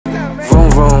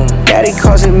Daddy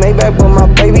calls it Maybach, but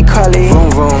my baby call it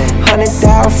Vroom Vroom.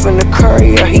 100,000 from the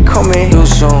courier, he coming real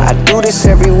soon. I do this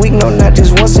every week, no, not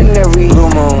just once in every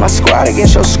blue moon. My squad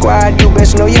against your squad, you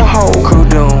best know your whole crew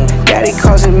doom. Daddy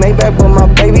calls it Maybach, but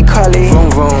my baby call it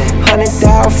Vroom Vroom.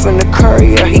 100,000 from the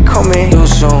courier, he coming real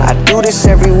soon. I do this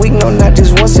every week, no, not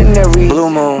just once in every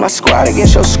blue moon. My squad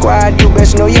against your squad, you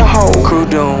best know your whole crew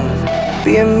doom.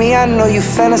 Being me, I know you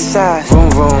fantasize. Vroom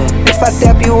Vroom. If I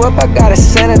dap you up, I gotta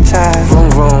sanitize.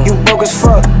 Vroom Vroom. You broke as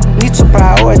fuck, need to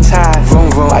prioritize. Vroom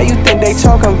Vroom. Why you think they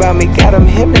talking about me? Got them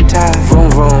hypnotized.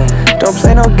 Vroom Vroom. Don't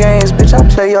play no games, bitch, I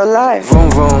play your life. Vroom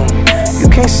Vroom. You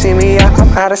can't see me,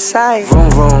 I'm out of sight.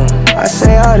 Vroom Vroom. I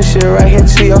say all this shit right here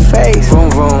to your face. Vroom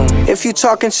Vroom. If you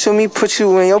talking to me, put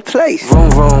you in your place.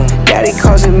 Vroom Vroom. Daddy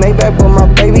calls it Maybach, but my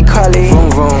baby call it Vroom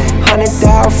Vroom.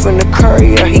 100,000 from the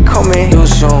courier, he coming real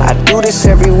soon. I do this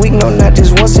every week, no, not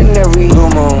just once in every blue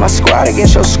moon. My squad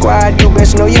against your squad, you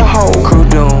best know your whole crew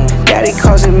doom. Daddy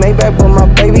calls it Maybach, but my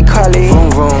baby call it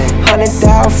Vroom Vroom.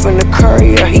 100,000 from the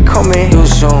courier, he coming real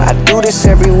soon. I do this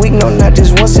every week, no, not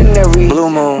just once in every blue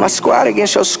moon. My squad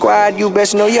against your squad, you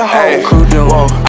best know your whole crew doom.